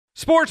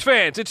Sports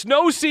fans, it's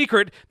no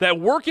secret that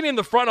working in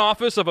the front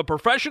office of a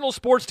professional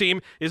sports team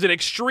is an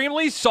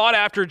extremely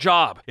sought-after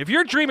job. If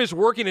your dream is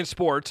working in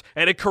sports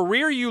and a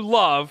career you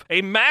love,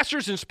 a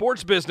master's in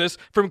sports business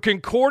from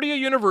Concordia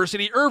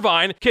University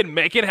Irvine can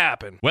make it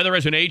happen. Whether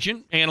as an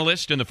agent,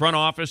 analyst in the front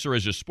office, or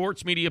as a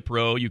sports media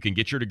pro, you can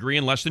get your degree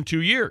in less than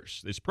 2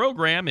 years. This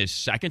program is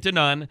second to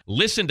none.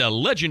 Listen to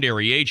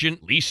legendary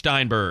agent Lee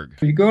Steinberg.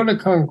 You go to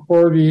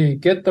Concordia,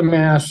 get the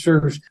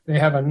master's. They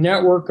have a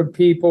network of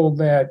people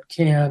that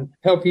can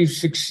help you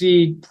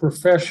succeed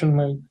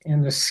professionally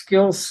and the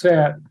skill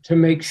set to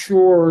make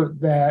sure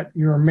that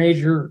you're a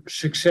major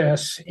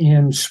success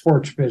in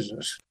sports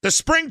business. The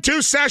Spring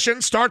 2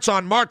 session starts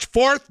on March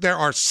 4th. There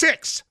are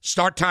 6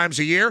 start times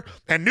a year,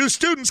 and new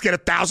students get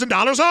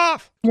 $1,000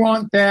 off. You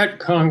want that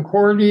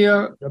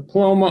Concordia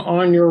diploma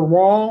on your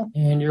wall,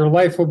 and your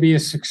life will be a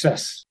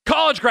success.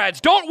 College grads,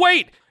 don't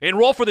wait!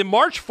 Enroll for the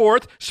March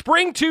 4th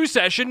Spring 2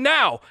 session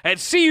now at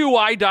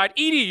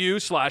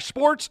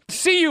cui.edu/sports,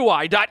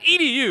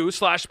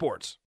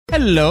 cui.edu/sports.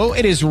 Hello,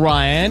 it is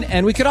Ryan,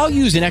 and we could all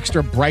use an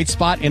extra bright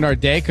spot in our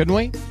day, couldn't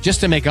we? Just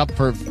to make up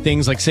for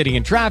things like sitting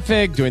in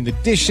traffic, doing the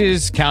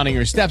dishes, counting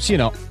your steps,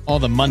 all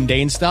the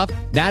mundane stuff.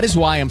 That is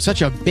why I'm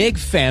such a big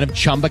fan of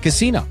Chumba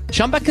Casino.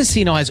 Chumba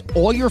Casino has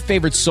all your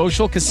favorite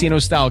social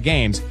casino-style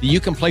games that you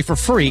can play for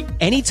free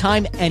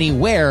anytime,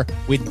 anywhere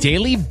with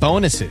daily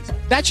bonuses.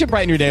 That should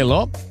brighten your day a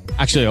little.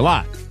 Actually, a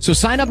lot. So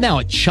sign up now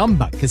at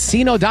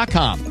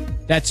ChumbaCasino.com.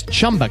 That's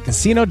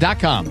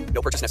ChumbaCasino.com.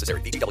 No purchase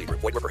necessary. VGW Group.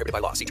 Void where prohibited by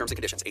law. See terms and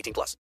conditions.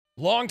 18+.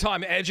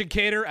 Longtime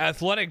educator,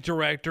 athletic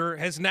director,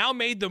 has now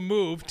made the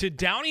move to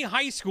Downey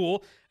High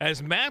School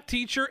as math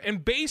teacher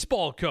and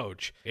baseball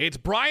coach. It's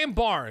Brian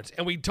Barnes,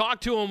 and we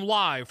talked to him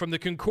live from the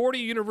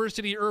Concordia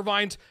University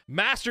Irvine's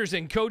Masters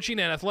in Coaching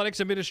and Athletics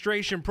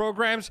Administration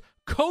Programs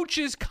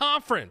Coaches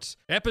Conference.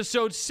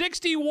 Episode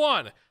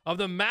 61 of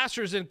the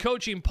Masters in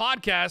Coaching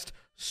podcast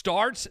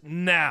starts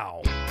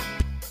now.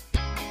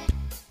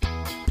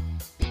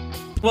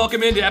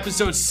 Welcome into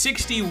episode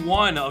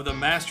 61 of the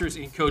Masters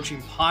in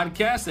Coaching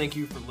podcast. Thank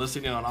you for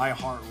listening on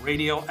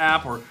iHeartRadio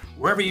app or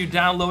wherever you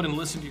download and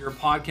listen to your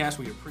podcast.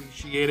 We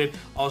appreciate it.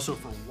 Also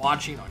for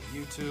watching on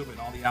YouTube and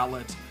all the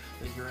outlets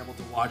that you're able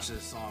to watch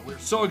this on. We're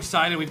so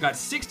excited. We've got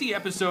 60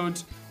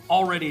 episodes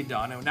already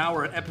done, and now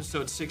we're at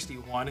episode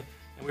 61.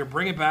 And we're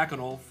bringing back an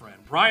old friend,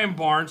 Brian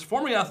Barnes,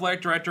 formerly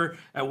athletic director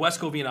at West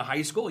Covina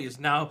High School. He has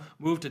now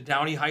moved to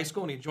Downey High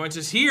School, and he joins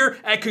us here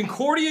at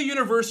Concordia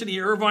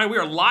University Irvine. We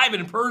are live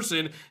in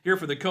person here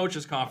for the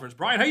Coaches Conference.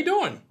 Brian, how you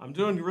doing? I'm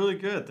doing really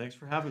good. Thanks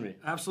for having me.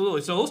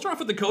 Absolutely. So let's start off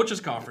with the Coaches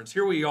Conference.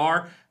 Here we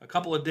are, a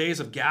couple of days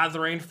of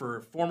gathering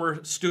for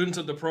former students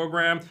of the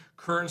program,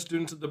 current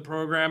students of the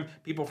program,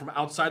 people from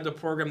outside the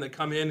program that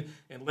come in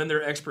and lend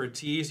their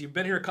expertise. You've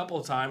been here a couple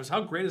of times.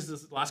 How great has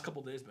this last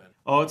couple of days been?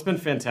 Oh, it's been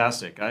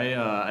fantastic.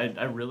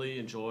 I really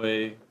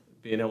enjoy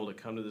being able to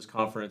come to this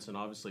conference and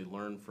obviously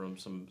learn from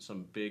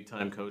some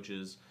big-time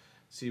coaches,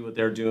 see what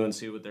they're doing,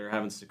 see what they're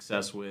having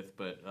success with.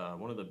 But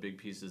one of the big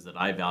pieces that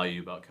I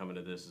value about coming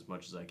to this as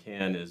much as I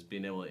can is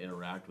being able to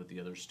interact with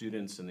the other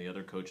students and the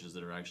other coaches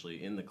that are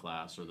actually in the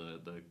class or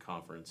the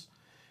conference,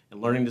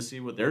 and learning to see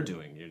what they're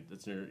doing.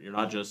 You're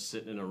not just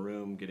sitting in a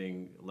room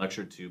getting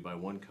lectured to by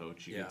one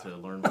coach. You get to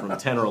learn from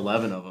 10 or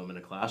 11 of them in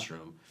a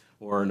classroom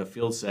or in a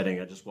field setting.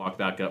 I just walked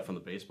back up from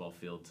the baseball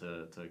field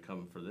to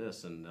come for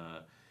this, and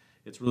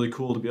it's really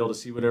cool to be able to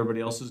see what everybody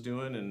else is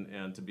doing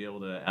and to be able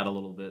to add a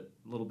little bit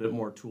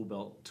more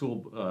tools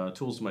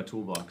to my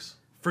toolbox.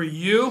 For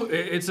you,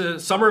 it's a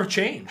summer of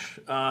change.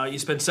 You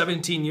spent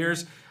 17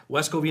 years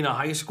West Covina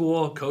High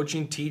School,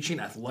 coaching, teaching,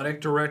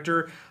 athletic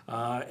director,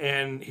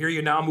 and here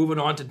you're now moving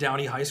on to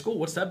Downey High School.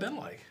 What's that been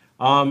like?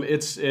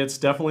 It's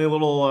definitely a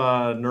little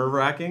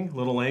nerve-wracking, a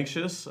little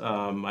anxious.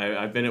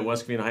 I've been at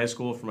West Covina High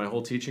School for my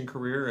whole teaching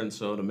career, and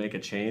so to make a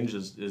change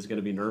is going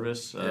to be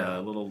nervous, a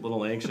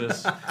little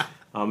anxious.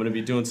 I'm going to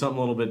be doing something a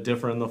little bit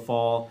different in the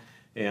fall,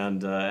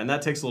 and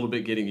that takes a little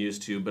bit getting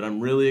used to. But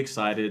I'm really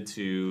excited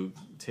to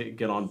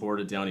get on board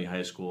at Downey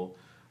High School.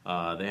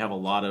 They have a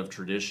lot of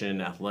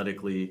tradition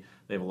athletically.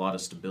 They have a lot of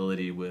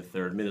stability with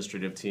their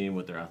administrative team,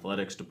 with their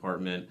athletics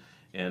department.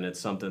 And it's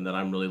something that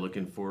I'm really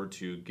looking forward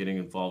to getting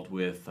involved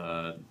with,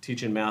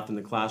 teaching math in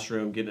the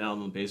classroom, getting out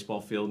on the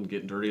baseball field and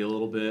getting dirty a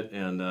little bit,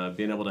 and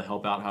being able to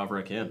help out however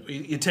I can.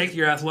 You take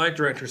your athletic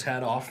director's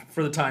hat off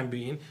for the time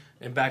being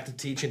and back to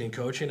teaching and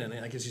coaching. And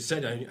like as you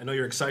said, I know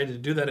you're excited to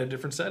do that in a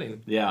different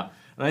setting. Yeah,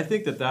 and I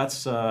think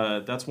that's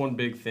one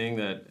big thing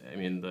that,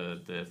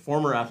 the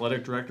former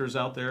athletic directors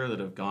out there that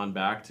have gone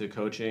back to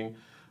coaching,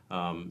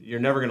 you're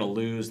never going to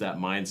lose that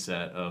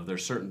mindset of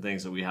there's certain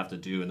things that we have to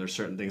do and there's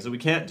certain things that we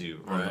can't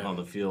do on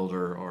the field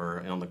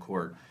or on the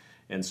court.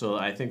 And so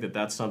I think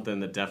that's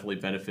something that definitely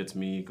benefits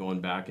me going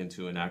back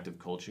into an active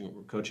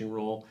coaching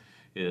role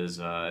is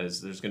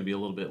there's going to be a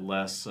little bit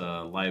less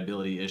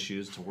liability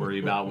issues to worry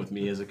about with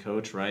me as a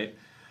coach, right?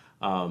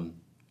 And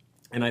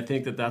I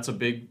think that's a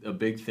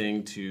big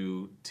thing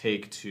to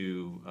take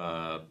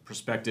to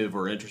prospective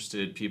or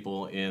interested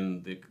people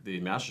in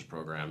the master's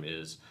program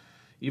is,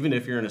 even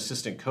if you're an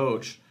assistant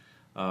coach,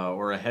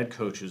 or a head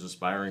coach who's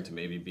aspiring to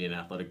maybe be an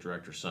athletic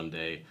director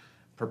someday,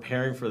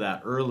 preparing for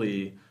that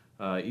early,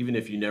 even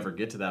if you never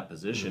get to that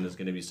position, is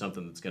going to be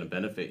something that's going to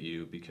benefit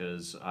you.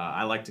 Because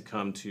I like to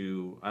come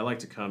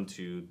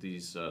to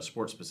these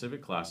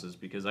sport-specific classes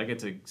because I get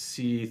to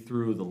see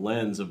through the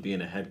lens of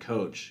being a head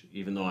coach,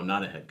 even though I'm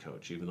not a head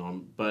coach,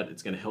 but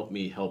it's going to help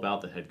me help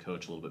out the head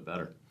coach a little bit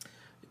better.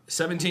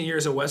 17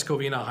 years at West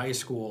Covina High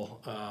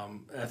School,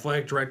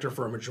 athletic director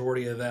for a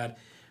majority of that.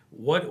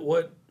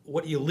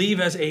 What you leave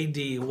as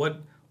AD?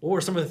 What were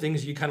some of the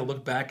things you kind of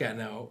look back at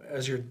now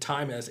as your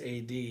time as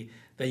AD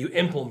that you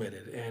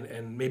implemented,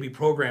 and maybe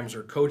programs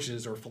or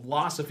coaches or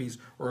philosophies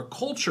or a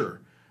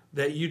culture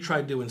that you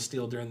tried to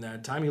instill during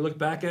that time you look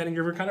back at and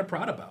you're kind of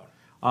proud about?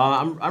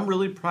 I'm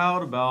really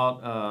proud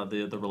about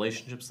the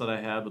relationships that I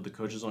had with the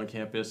coaches on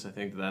campus. I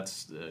think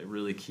that's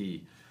really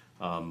key.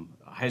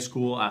 High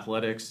school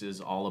athletics is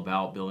all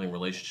about building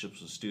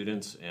relationships with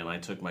students, and I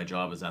took my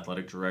job as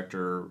athletic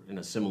director in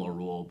a similar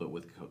role, but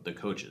with the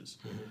coaches.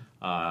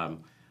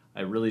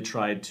 I really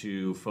tried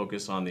to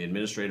focus on the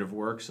administrative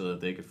work so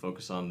that they could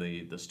focus on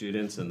the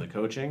students and the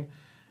coaching,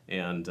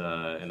 and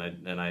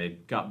I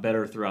got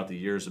better throughout the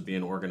years of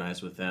being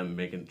organized with them,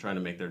 trying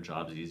to make their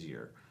jobs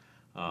easier.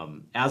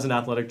 As an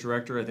athletic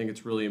director, I think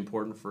it's really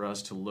important for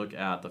us to look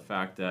at the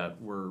fact that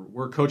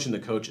we're coaching the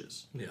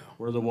coaches. Yeah.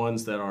 We're the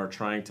ones that are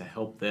trying to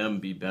help them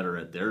be better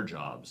at their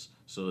jobs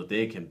so that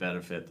they can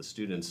benefit the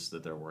students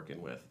that they're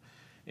working with.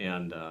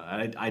 And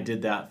I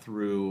did that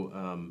through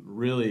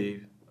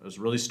I was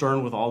really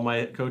stern with all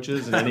my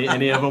coaches, and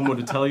any of them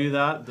would tell you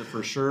that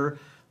for sure,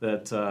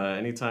 that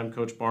anytime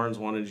Coach Barnes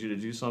wanted you to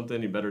do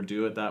something, you better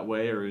do it that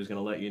way or he was going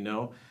to let you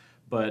know.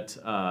 But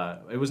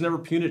it was never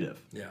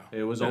punitive. Yeah.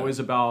 It was always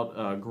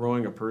about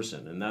growing a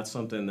person, and that's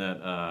something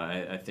that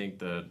I think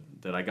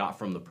that I got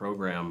from the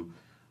program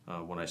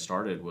when I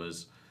started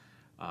was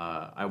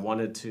I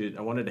wanted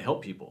to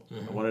help people.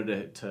 Mm-hmm. I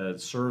wanted to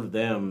serve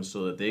them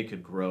so that they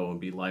could grow and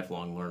be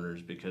lifelong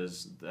learners,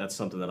 because that's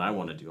something that I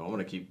want to do. I want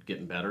to keep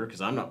getting better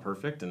because I'm not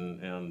perfect,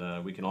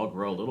 and we can all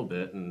grow a little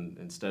bit, and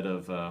instead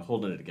of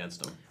holding it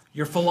against them.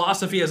 Your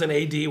philosophy as an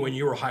AD when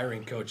you were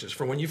hiring coaches,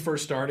 from when you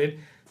first started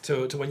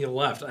to when you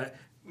left.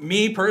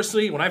 Me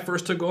personally, when I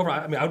first took over,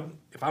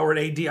 if I were an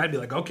AD, I'd be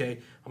like, okay,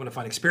 I'm going to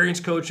find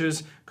experienced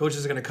coaches.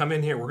 Coaches are going to come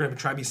in here. We're going to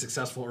try to be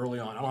successful early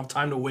on. I don't have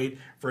time to wait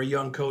for a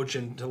young coach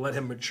and to let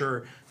him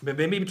mature. But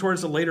maybe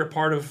towards the later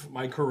part of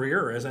my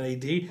career as an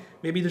AD,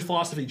 maybe the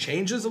philosophy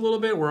changes a little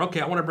bit where,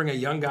 okay, I want to bring a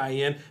young guy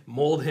in,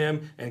 mold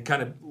him, and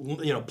kind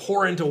of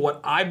pour into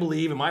what I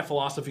believe in my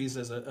philosophies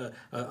as a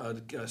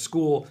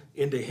school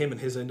into him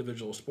and his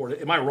individual sport.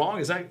 Am I wrong?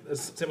 Is that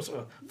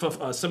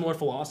a similar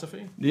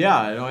philosophy?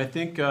 Yeah, I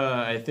think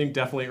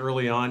definitely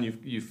early on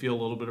you feel a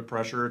little bit of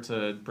pressure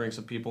to bring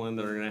some people in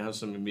that are going to have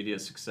some immediate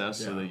success,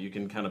 so that you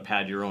can kind of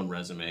pad your own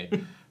resume.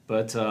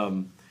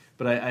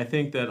 But I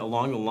think that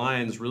along the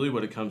lines, really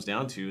what it comes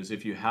down to is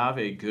if you have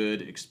a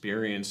good,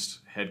 experienced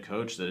head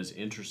coach that is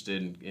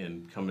interested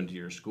in coming to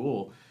your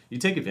school, you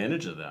take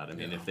advantage of that. I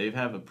mean, if they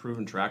have a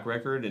proven track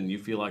record and you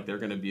feel like they're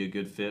going to be a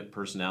good fit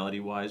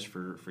personality-wise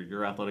for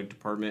your athletic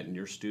department and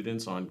your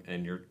students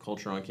and your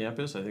culture on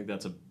campus, I think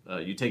that's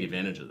you take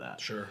advantage of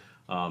that. Sure.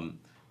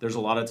 There's a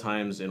lot of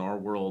times in our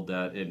world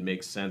that it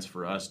makes sense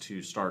for us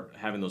to start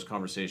having those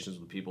conversations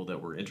with people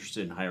that we're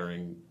interested in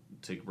hiring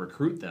to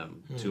recruit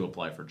them to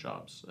apply for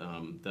jobs.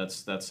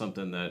 That's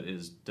something that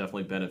is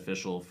definitely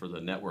beneficial for the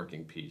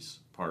networking piece.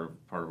 Part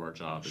of our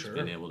job is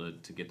being able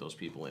to get those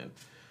people in.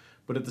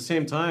 But at the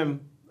same time,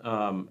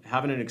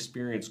 having an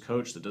experienced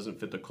coach that doesn't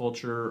fit the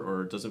culture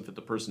or doesn't fit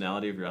the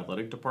personality of your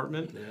athletic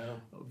department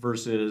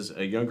versus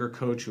a younger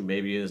coach who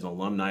maybe is an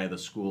alumni of the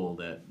school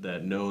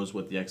that knows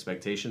what the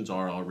expectations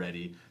are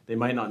already. They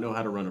might not know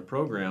how to run a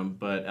program,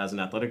 but as an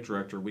athletic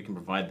director, we can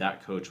provide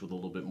that coach with a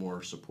little bit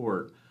more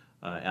support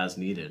as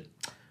needed.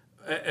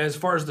 As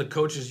far as the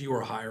coaches you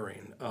were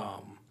hiring,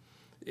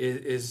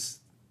 was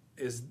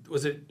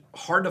it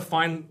hard to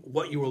find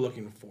what you were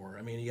looking for?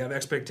 I mean, you have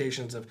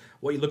expectations of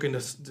what you're looking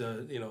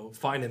to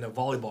find in a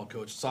volleyball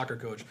coach, soccer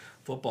coach,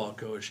 football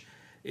coach.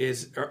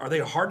 Are they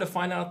hard to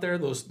find out there?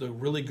 The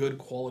really good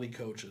quality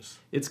coaches.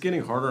 It's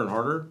getting harder and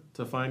harder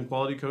to find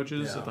quality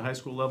coaches at the high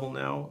school level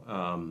now.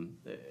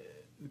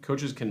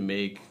 Coaches can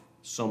make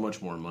so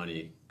much more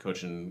money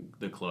coaching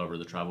the club or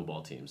the travel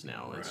ball teams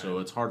now, and so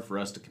it's hard for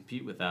us to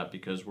compete with that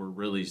because we're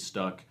really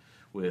stuck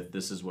with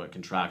this is what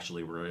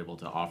contractually we're able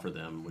to offer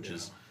them, which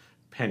is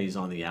pennies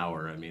on the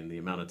hour. I mean, the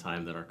amount of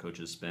time that our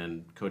coaches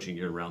spend coaching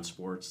year-round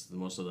sports,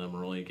 most of them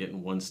are only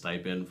getting one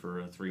stipend for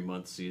a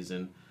 3-month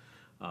season.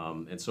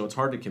 And so it's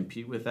hard to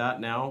compete with that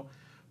now,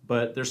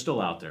 but they're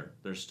still out there.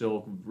 There's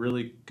still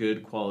really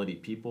good quality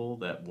people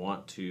that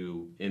want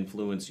to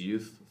influence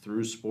youth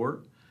through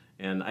sport.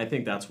 And I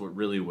think that's what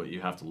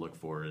you have to look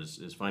for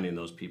is finding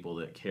those people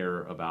that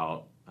care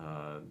about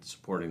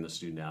supporting the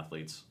student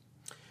athletes.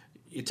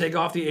 You take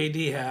off the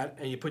AD hat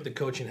and you put the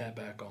coaching hat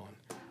back on.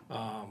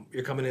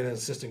 You're coming in as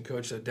assistant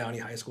coach at Downey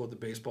High School at the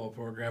baseball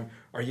program.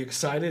 Are you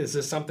excited? Is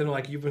this something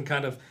like you've been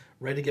kind of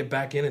ready to get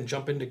back in and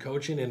jump into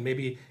coaching and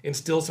maybe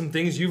instill some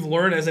things you've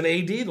learned as an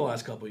AD the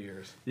last couple of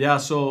years? Yeah,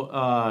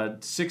 so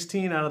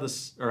 15 out of the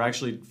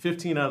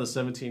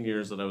 17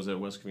 years that I was at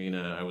West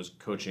Covina, I was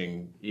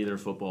coaching either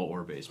football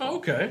or baseball. Oh,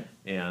 okay.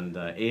 And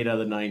 8 out of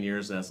the 9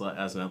 years as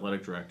an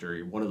athletic director,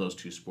 one of those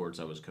two sports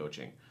I was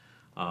coaching.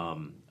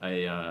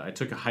 I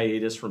took a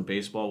hiatus from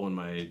baseball when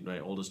my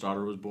oldest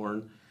daughter was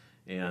born,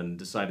 and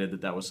decided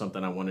that was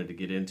something I wanted to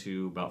get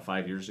into about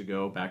 5 years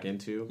ago, back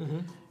into. Mm-hmm.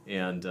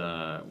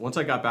 And once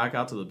I got back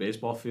out to the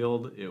baseball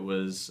field, it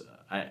was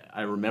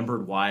I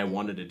remembered why I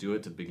wanted to do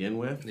it to begin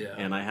with,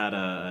 and I had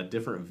a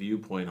different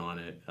viewpoint on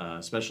it,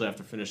 especially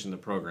after finishing the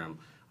program.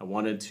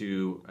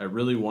 I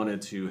really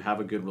wanted to have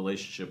a good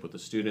relationship with the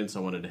students. I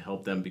wanted to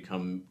help them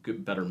become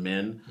better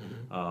men,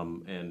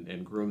 mm-hmm.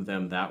 And groom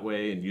them that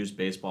way, and use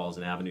baseball as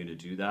an avenue to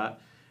do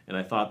that. And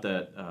I thought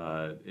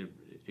that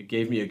it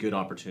gave me a good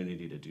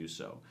opportunity to do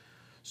so.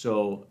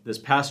 So this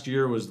past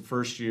year was the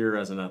first year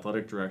as an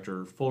athletic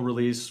director, full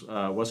release.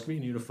 West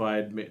Covina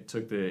Unified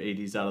took the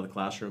ADs out of the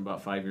classroom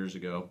about 5 years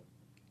ago,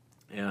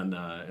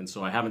 and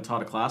so I haven't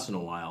taught a class in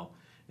a while.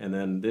 And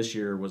then this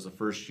year was the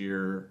first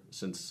year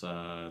since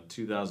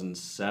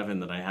 2007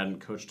 that I hadn't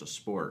coached a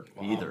sport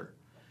either.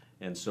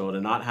 And so to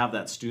not have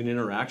that student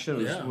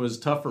interaction was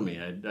tough for me.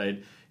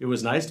 It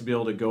was nice to be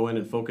able to go in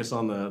and focus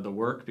on the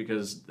work,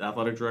 because the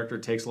athletic director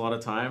takes a lot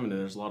of time and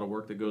there's a lot of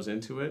work that goes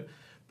into it.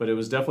 But it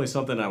was definitely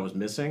something I was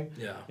missing.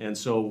 Yeah. And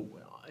so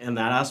in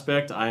that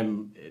aspect,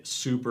 I'm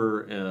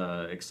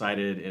super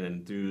excited and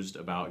enthused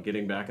about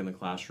getting back in the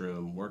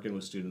classroom, working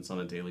with students on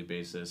a daily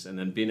basis, and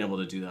then being able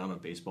to do that on a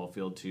baseball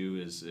field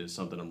too is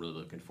something I'm really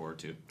looking forward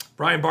to.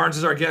 Brian Barnes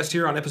is our guest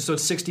here on episode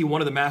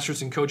 61 of the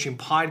Masters in Coaching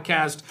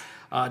podcast.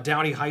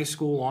 Downey High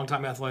School,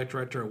 longtime athletic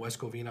director at West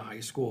Covina High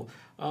School.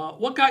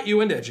 What got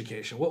you into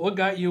education? What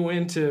got you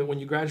into, when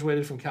you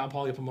graduated from Cal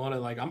Poly Pomona,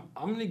 like, I'm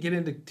going to get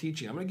into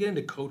teaching, I'm going to get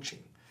into coaching?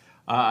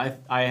 I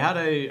had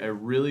a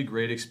really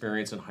great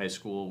experience in high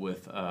school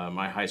with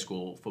my high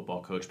school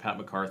football coach, Pat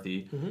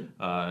McCarthy.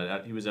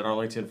 Mm-hmm. He was at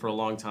Arlington for a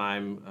long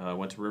time,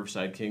 went to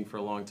Riverside King for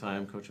a long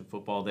time, coaching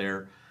football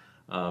there.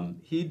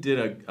 He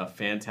did a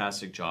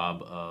fantastic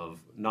job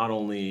of not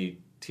only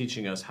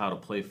teaching us how to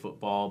play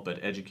football, but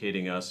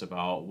educating us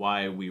about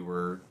why we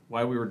were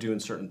doing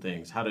certain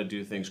things, how to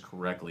do things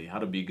correctly, how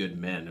to be good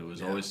men. It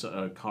was always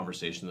a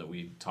conversation that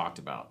we talked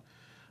about.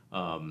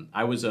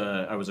 I was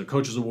a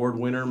Coaches Award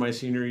winner my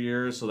senior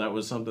year, so that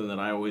was something that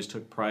I always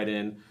took pride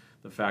in.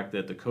 The fact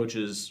that the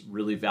coaches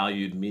really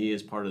valued me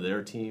as part of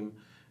their team,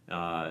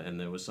 and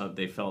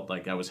they felt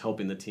like I was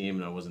helping the team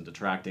and I wasn't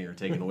detracting or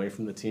taking away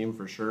from the team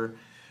for sure.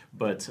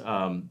 But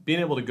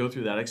being able to go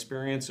through that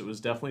experience, it was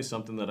definitely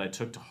something that I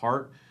took to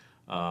heart.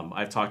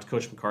 I've talked to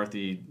Coach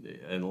McCarthy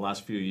in the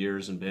last few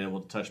years and been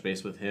able to touch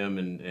base with him,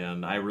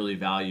 and I really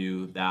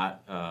value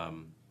that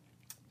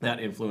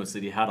influence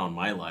that he had on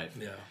my life.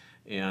 Yeah.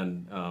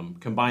 And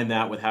combine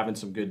that with having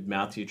some good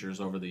math teachers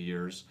over the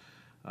years.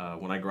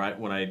 When I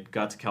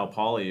got to Cal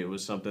Poly, it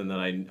was something that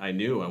I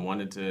knew I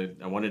wanted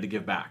to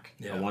give back.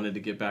 Yeah. I wanted to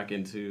get back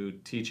into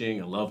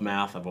teaching. I love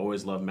math. I've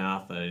always loved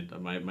math.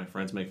 My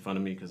friends make fun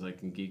of me because I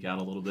can geek out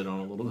a little bit on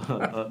a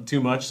little too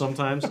much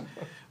sometimes,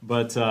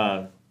 but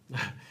I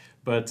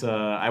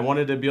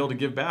wanted to be able to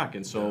give back,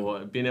 and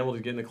so being able to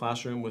get in the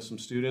classroom with some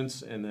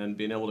students and then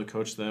being able to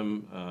coach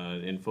them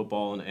in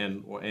football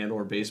and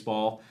or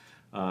baseball.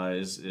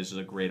 Is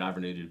a great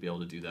opportunity to be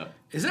able to do that.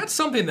 Is that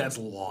something that's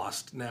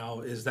lost now,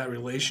 is that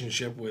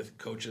relationship with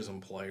coaches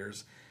and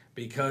players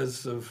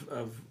because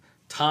of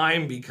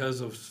time,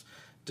 because of,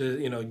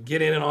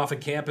 get in and off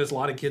of campus? A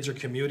lot of kids are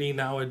commuting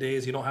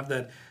nowadays. You don't have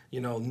that,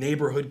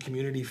 neighborhood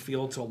community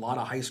feel to a lot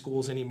of high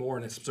schools anymore,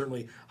 and it's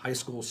certainly high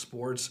school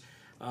sports.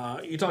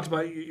 You talked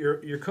about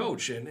your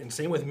coach, and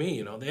same with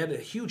me. They had a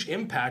huge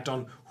impact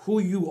on who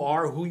you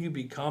are, who you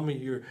become,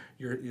 your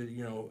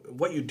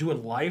what you do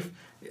in life.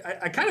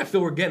 I kind of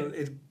feel we're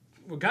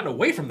gotten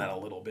away from that a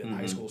little bit in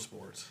high school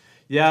sports.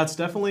 Yeah, it's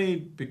definitely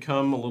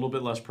become a little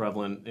bit less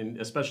prevalent,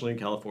 especially in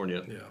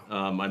California. Yeah.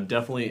 I'm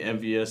definitely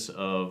envious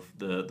of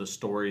the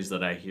stories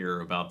that I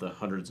hear about the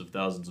hundreds of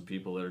thousands of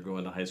people that are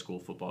going to high school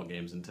football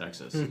games in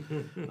Texas.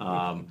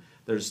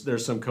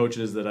 There's some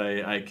coaches that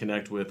I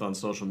connect with on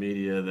social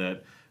media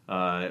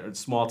that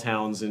small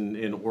towns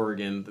in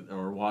Oregon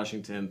or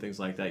Washington, things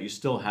like that. You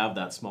still have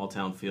that small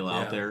town feel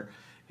out there,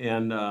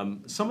 and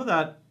some of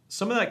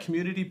that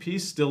community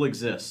piece still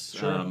exists.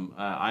 Sure.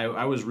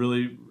 I was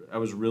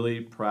really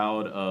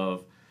proud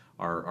of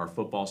our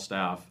football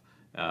staff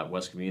at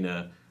West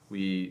Covina.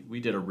 We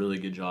did a really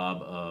good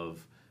job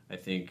of, I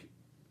think,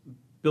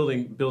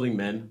 building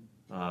men.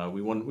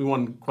 We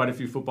won quite a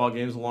few football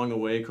games along the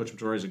way. Coach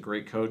Majore is a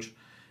great coach,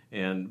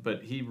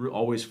 but he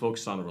always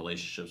focused on the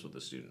relationships with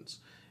the students.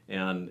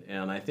 And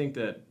I think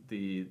that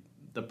the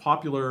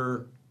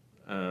popular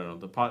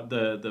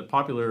the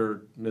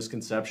popular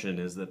misconception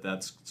is that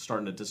that's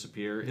starting to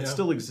disappear. Yeah. It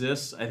still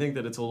exists. I think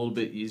that it's a little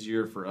bit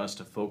easier for us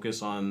to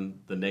focus on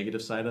the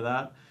negative side of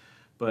that.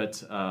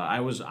 But I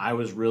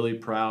was really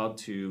proud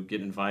to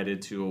get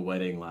invited to a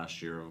wedding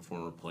last year of a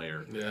former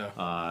player. Yeah.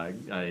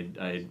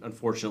 I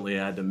unfortunately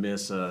had to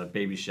miss a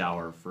baby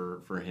shower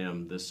for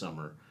him this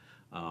summer.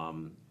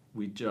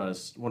 We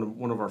just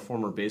one of our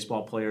former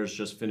baseball players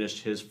just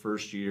finished his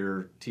first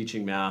year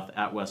teaching math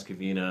at West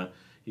Covina.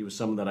 He was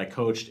someone that I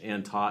coached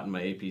and taught in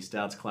my AP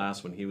Stats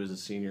class when he was a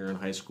senior in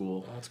high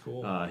school. Oh, that's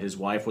cool. His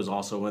wife was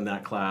also in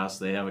that class.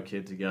 They have a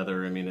kid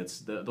together. I mean, it's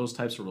those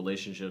types of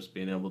relationships,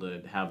 being able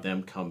to have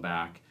them come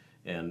back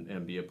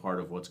and be a part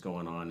of what's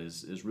going on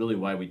is really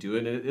why we do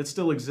it. And it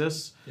still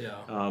exists. Yeah.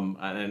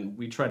 And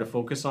we try to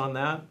focus on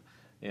that.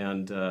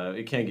 And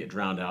it can get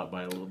drowned out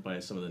by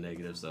some of the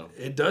negatives, though.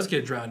 It does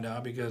get drowned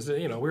out because,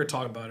 we were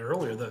talking about it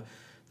earlier,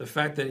 the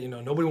fact that,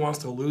 nobody wants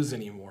to lose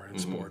anymore in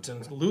sports.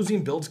 And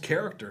losing builds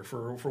character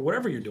for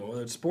whatever you're doing,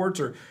 whether it's sports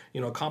or,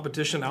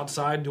 competition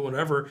outside, doing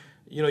whatever,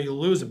 you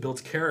lose, it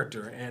builds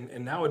character.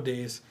 And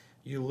nowadays,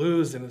 you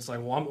lose, and it's like,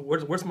 well,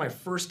 where's my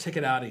first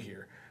ticket out of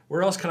here?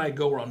 Where else can I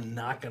go where I'm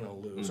not going to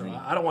lose? Or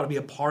I don't want to be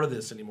a part of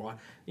this anymore.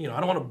 I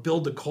don't want to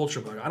build the culture,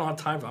 but I don't have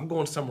time I'm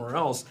going somewhere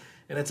else.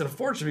 And it's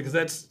unfortunate because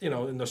that's,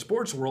 in the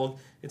sports world,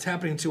 it's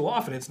happening too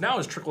often. It's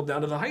trickled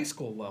down to the high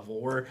school level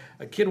where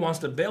a kid wants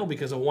to bail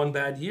because of one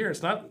bad year.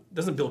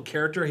 Doesn't build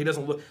character. He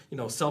doesn't look,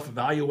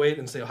 self-evaluate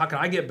and say, how can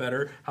I get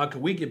better? How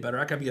can we get better?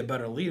 I can be a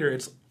better leader.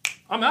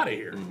 I'm out of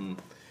here. Mm-hmm.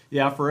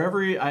 Yeah,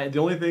 the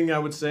only thing I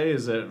would say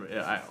is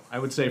that I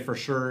would say for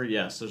sure,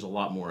 yes, there's a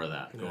lot more of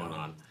that going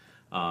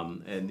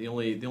on. And the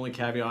only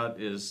caveat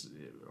is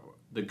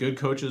the good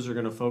coaches are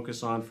going to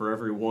focus on for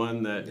every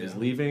one that is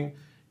leaving.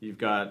 You've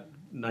got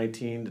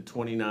 19 to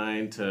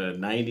 29 to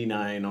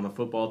 99 on a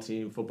football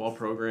team, football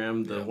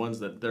program, the ones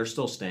that they're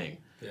still staying.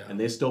 Yeah. And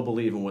they still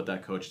believe in what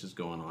that coach is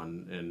going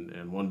on.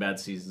 And one bad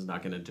season is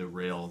not going to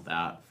derail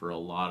that for a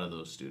lot of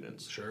those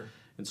students. Sure.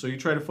 And so you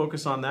try to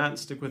focus on that and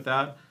stick with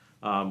that.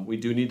 We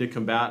do need to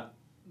combat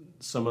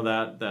some of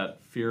that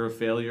fear of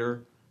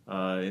failure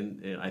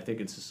I think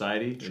in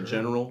society in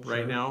general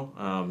right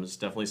now. It's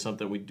definitely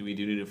something we do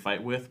need to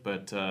fight with,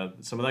 but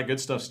some of that good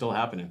stuff's still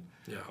happening.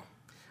 Yeah.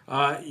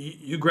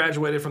 You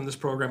graduated from this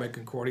program at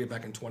Concordia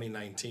back in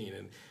 2019,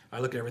 and I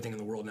look at everything in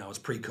the world now as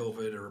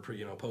pre-COVID or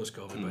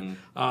post-COVID.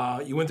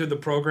 But you went through the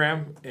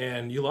program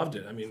and you loved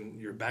it. I mean,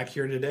 you're back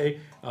here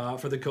today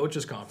for the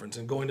Coaches Conference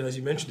and going to, as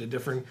you mentioned,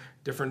 to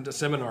different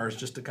seminars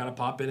just to kind of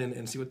pop in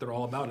and see what they're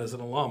all about as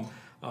an alum.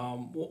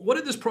 What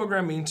did this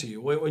program mean to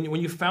you?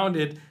 When you found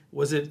it,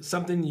 was it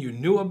something you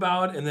knew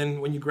about? And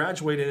then when you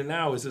graduated and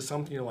now, is it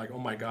something you're like, oh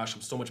my gosh,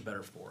 I'm so much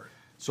better for it?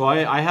 So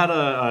I had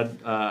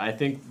I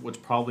think what's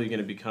probably going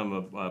to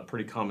become a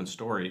pretty common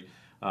story.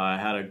 I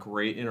had a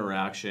great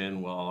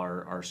interaction while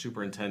our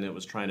superintendent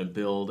was trying to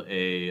build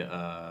a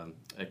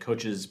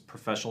coach's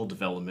professional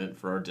development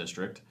for our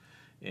district.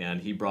 And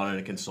he brought in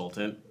a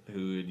consultant who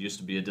used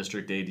to be a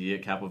district AD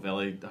at Capo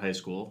Valley High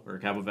School, or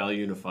Capo Valley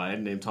Unified,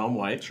 named Tom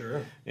White.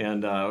 Sure.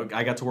 And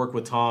I got to work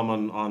with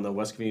Tom on the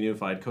West Covina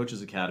Unified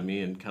Coaches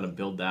Academy and kind of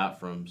build that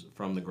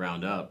from the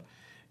ground up.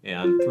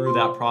 And through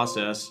that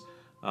process,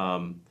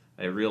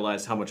 I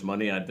realized how much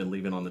money I'd been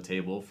leaving on the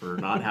table for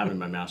not having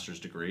my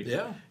master's degree.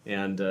 Yeah.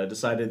 And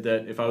decided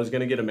that if I was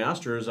going to get a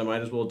master's, I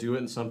might as well do it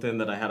in something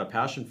that I had a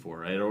passion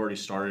for. I had already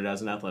started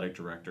as an athletic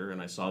director, and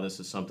I saw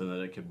this as something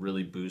that it could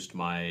really boost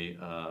my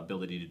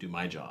ability to do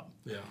my job.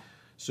 Yeah.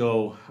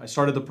 So I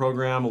started the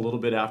program a little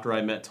bit after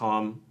I met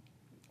Tom.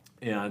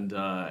 And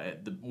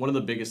one of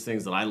the biggest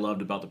things that I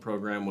loved about the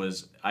program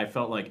was I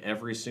felt like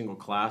every single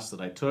class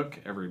that I took,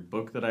 every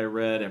book that I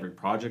read, every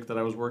project that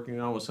I was working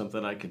on was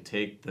something I could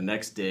take the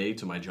next day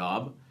to my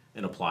job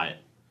and apply it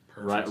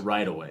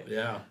right away.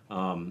 Yeah.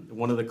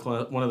 One of the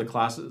classes one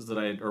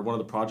of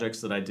the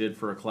projects that I did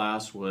for a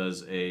class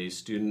was a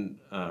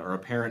student or a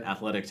parent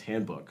athletics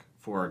handbook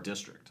for our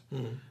district.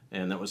 Mm-hmm.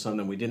 And that was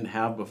something we didn't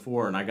have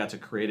before, and I got to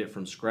create it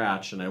from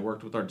scratch. And I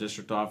worked with our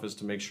district office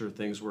to make sure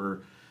things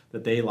were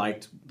that they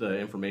liked the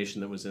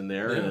information that was in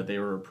there and that they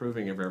were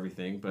approving of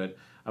everything. But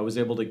I was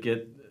able to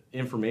get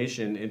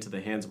information into the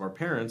hands of our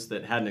parents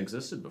that hadn't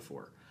existed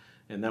before.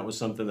 And that was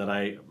something that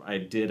I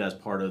did as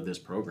part of this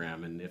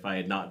program. And if I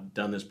had not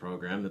done this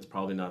program, that's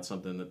probably not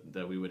something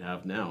that we would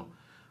have now.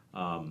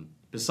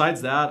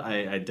 Besides that,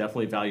 I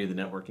definitely value the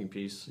networking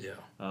piece.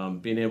 Yeah.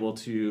 Being able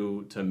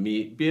to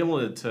meet, being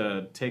able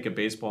to take a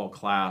baseball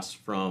class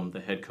from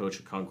the head coach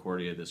of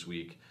Concordia this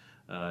week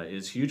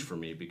is huge for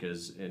me,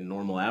 because in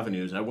normal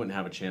avenues I wouldn't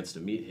have a chance to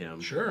meet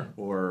him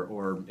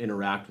or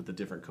interact with the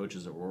different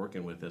coaches that we're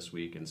working with this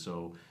week. And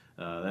so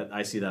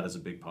I see that as a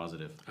big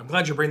positive. I'm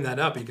glad you bring that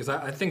up, because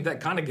I think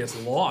that kind of gets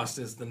lost,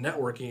 is the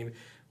networking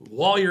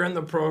while you're in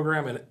the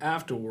program and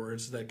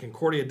afterwards. That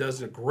Concordia does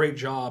a great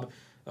job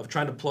of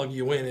trying to plug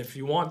you in if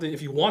you want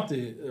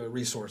the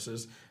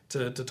resources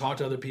to talk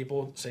to other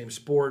people, same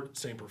sport,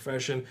 same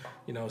profession,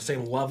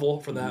 same level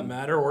for that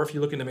matter. Or if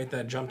you're looking to make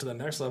that jump to the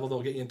next level,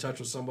 they'll get you in touch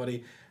with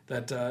somebody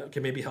that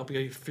can maybe help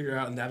you figure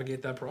out and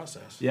navigate that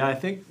process. Yeah, I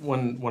think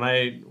when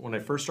I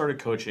first started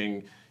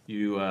coaching,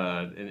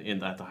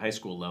 at the high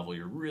school level,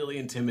 you're really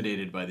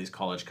intimidated by these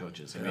college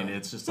coaches. I mean,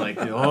 it's just like,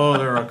 oh,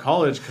 they're a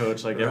college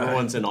coach, like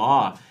everyone's in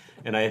awe.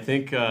 And I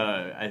think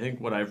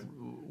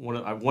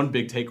one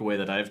big takeaway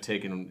that I've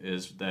taken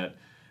is that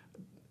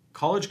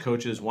college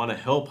coaches want to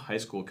help high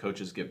school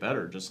coaches get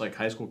better, just like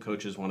high school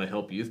coaches want to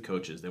help youth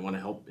coaches. They want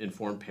to help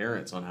inform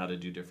parents on how to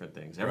do different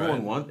things.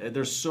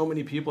 There's so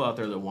many people out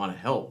there that want to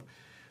help,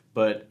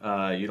 but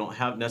you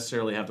don't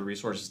necessarily have the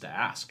resources to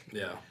ask.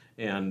 Yeah.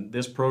 And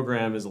this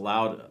program has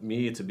allowed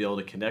me to be able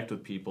to connect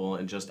with people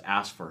and just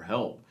ask for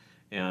help.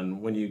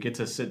 And when you get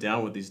to sit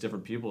down with these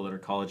different people that are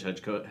college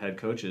head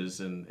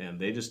coaches, and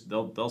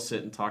they'll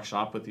sit and talk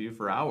shop with you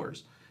for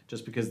hours,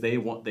 just because they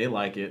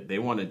like it, they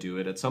want to do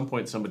it. At some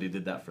point, somebody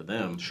did that for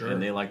them,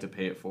 and they like to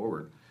pay it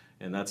forward.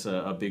 And that's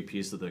a big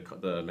piece of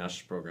the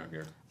master's program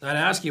here. I'd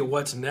ask you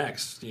what's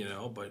next,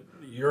 but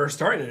you're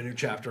starting a new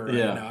chapter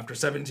now after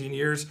 17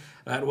 years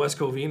at West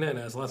Covina and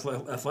as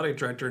athletic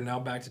director, now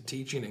back to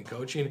teaching and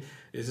coaching.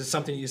 Is this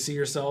something you see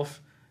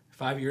yourself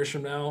 5 years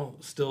from now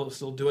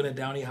still doing at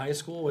Downey High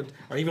School?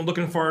 Or even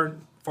looking far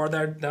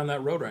down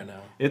that road right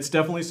now? It's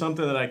definitely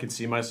something that I could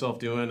see myself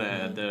doing.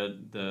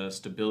 The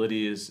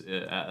stability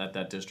at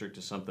that district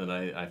is something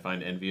I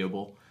find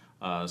enviable,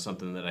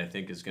 something that I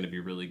think is going to be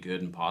really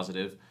good and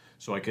positive.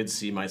 So I could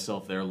see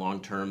myself there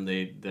long term.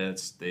 They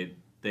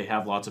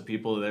have lots of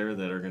people there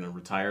that are going to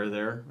retire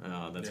there.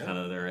 That's kind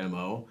of their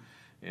MO,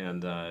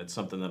 and it's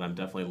something that I'm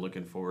definitely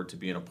looking forward to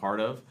being a part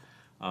of.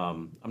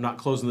 I'm not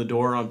closing the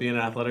door on being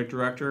an athletic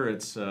director.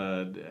 It's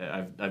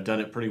I've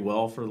done it pretty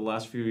well for the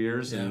last few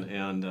years,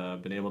 and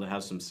been able to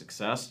have some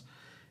success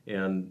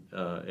and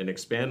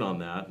expand on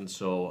that. And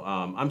so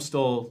I'm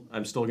still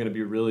going to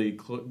be really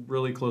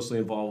closely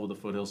involved with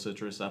the Foothill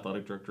Citrus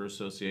Athletic Director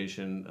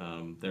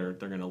Association. They're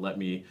going to let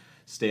me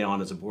stay on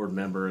as a board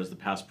member, as the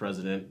past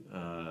president.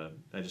 I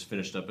just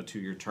finished up a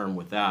 2-year term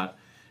with that.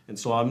 And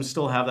so I'm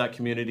still have that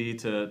community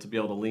to be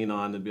able to lean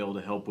on, to be able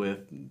to help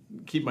with,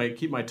 keep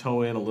my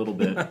toe in a little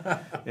bit,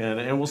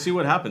 and we'll see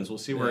what happens. We'll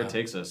see where it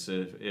takes us.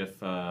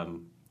 If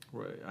I'm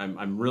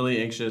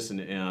really anxious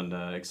and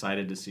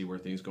excited to see where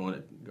things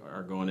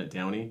are going at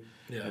Downey,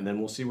 and then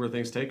we'll see where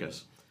things take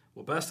us.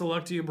 Well, best of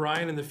luck to you,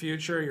 Brian, in the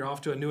future. You're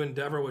off to a new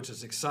endeavor, which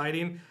is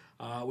exciting.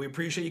 We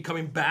appreciate you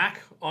coming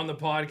back on the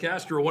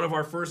podcast. You were one of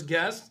our first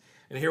guests,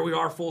 and here we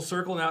are, full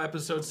circle now,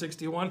 episode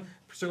 61.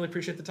 Certainly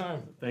appreciate the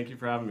time. Thank you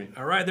for having me.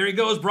 All right, there he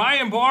goes.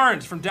 Brian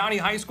Barnes from Downey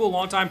High School,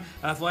 longtime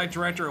athletic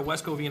director at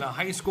West Covina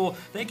High School.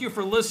 Thank you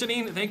for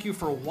listening. Thank you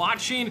for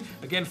watching.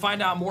 Again,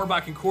 find out more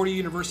about Concordia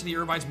University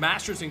Irvine's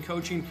Masters in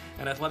Coaching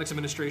and Athletics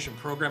Administration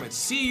program at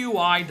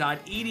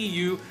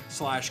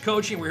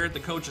cui.edu/coaching. We're here at the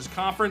Coaches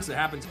Conference that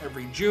happens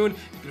every June.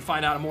 You can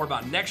find out more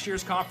about next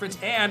year's conference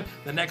and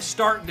the next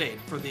start date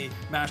for the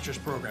Masters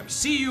program.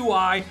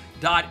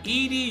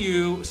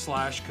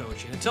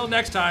 cui.edu/coaching. Until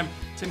next time,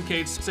 Tim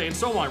Cates saying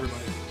so long,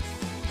 everybody.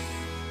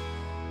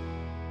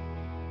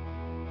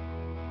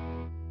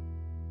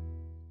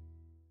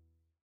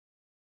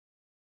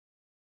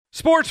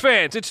 Sports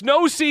fans, it's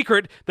no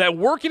secret that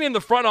working in the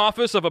front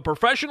office of a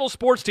professional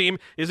sports team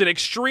is an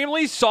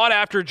extremely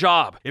sought-after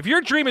job. If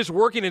your dream is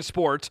working in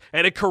sports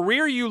and a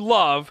career you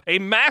love, a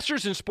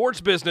master's in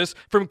sports business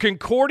from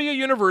Concordia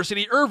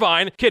University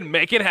Irvine can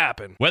make it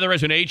happen. Whether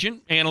as an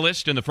agent,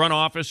 analyst in the front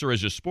office, or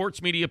as a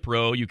sports media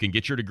pro, you can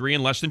get your degree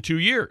in less than 2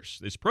 years.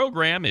 This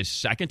program is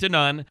second to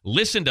none.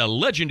 Listen to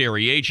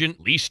legendary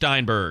agent Lee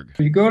Steinberg.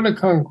 You go to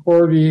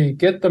Concordia,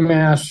 get the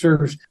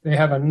master's. They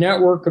have a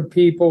network of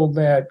people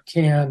that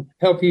can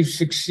help you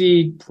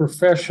succeed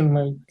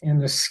professionally and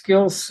the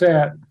skill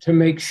set to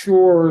make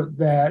sure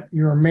that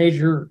you're a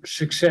major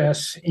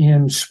success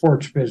in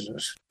sports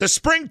business. The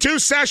Spring 2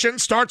 session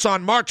starts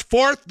on March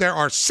 4th. There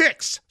are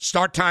 6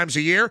 start times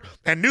a year,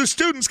 and new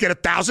students get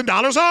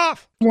 $1,000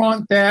 off. You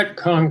want that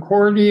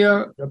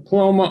Concordia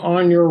diploma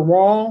on your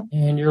wall,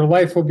 and your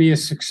life will be a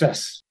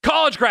success.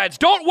 College grads,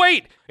 don't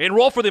wait!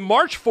 Enroll for the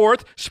March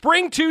 4th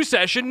Spring 2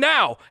 session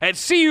now at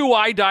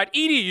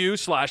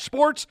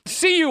cui.edu/sports,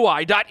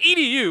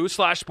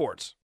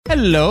 cui.edu/sports.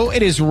 Hello,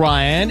 it is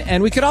Ryan,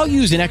 and we could all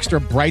use an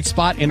extra bright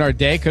spot in our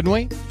day, couldn't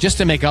we? Just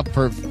to make up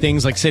for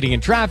things like sitting in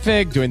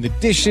traffic, doing the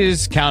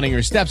dishes, counting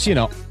your steps,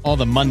 all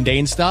the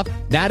mundane stuff.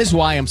 That is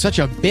why I'm such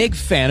a big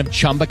fan of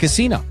Chumba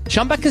Casino.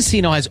 Chumba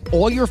Casino has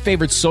all your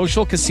favorite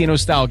social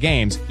casino-style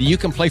games that you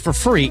can play for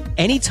free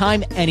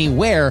anytime,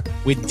 anywhere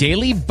with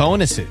daily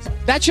bonuses.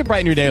 That should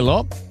brighten your day a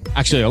little.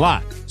 Actually, a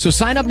lot. So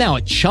sign up now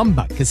at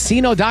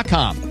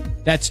ChumbaCasino.com.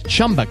 That's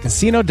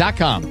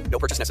ChumbaCasino.com. No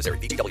purchase necessary.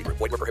 VGW Group.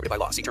 Void where prohibited by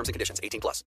law. See terms and conditions. 18+.